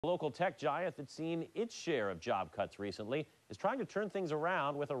The local tech giant that's seen its share of job cuts recently is trying to turn things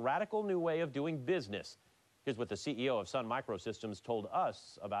around with a radical new way of doing business. Here's what the CEO of Sun Microsystems told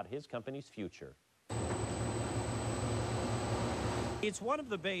us about his company's future. It's one of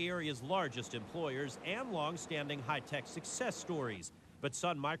the Bay Area's largest employers and long-standing high-tech success stories. But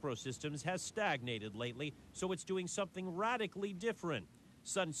Sun Microsystems has stagnated lately, so it's doing something radically different.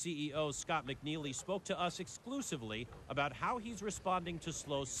 Sun CEO Scott McNealy spoke to us exclusively about how he's responding to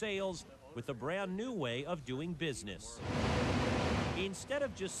slow sales with a brand new way of doing business. Instead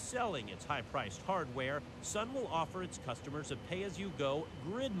of just selling its high-priced hardware, Sun will offer its customers a pay-as-you-go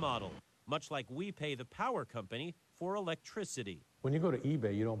grid model, much like we pay the power company for electricity. When you go to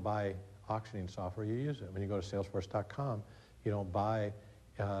eBay, you don't buy auctioning software, you use it. When you go to Salesforce.com, you don't buy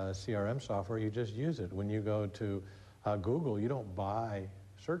CRM software, you just use it. When you go to Google, you don't buy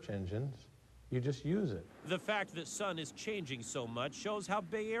search engines, you just use it. The fact that Sun is changing so much shows how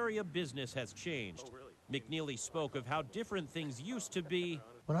Bay Area business has changed. Oh, really? McNealy spoke of how different things used to be.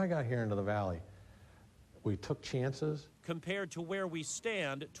 When I got here into the Valley, we took chances. Compared to where we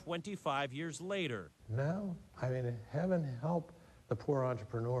stand 25 years later. Now, I mean, heaven help the poor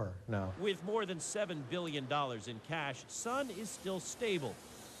entrepreneur now. With more than $7 billion in cash, Sun is still stable.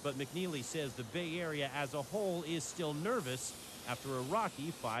 But McNealy says the Bay Area as a whole is still nervous after a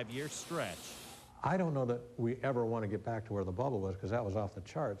rocky 5-year stretch. I don't know that we ever want to get back to where the bubble was, because that was off the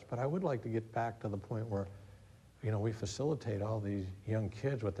charts, but I would like to get back to the point where, you know, we facilitate all these young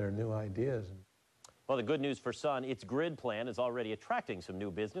kids with their new ideas. Well, the good news for Sun, its grid plan is already attracting some new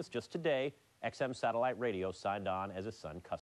business. Just today, XM Satellite Radio signed on as a Sun customer.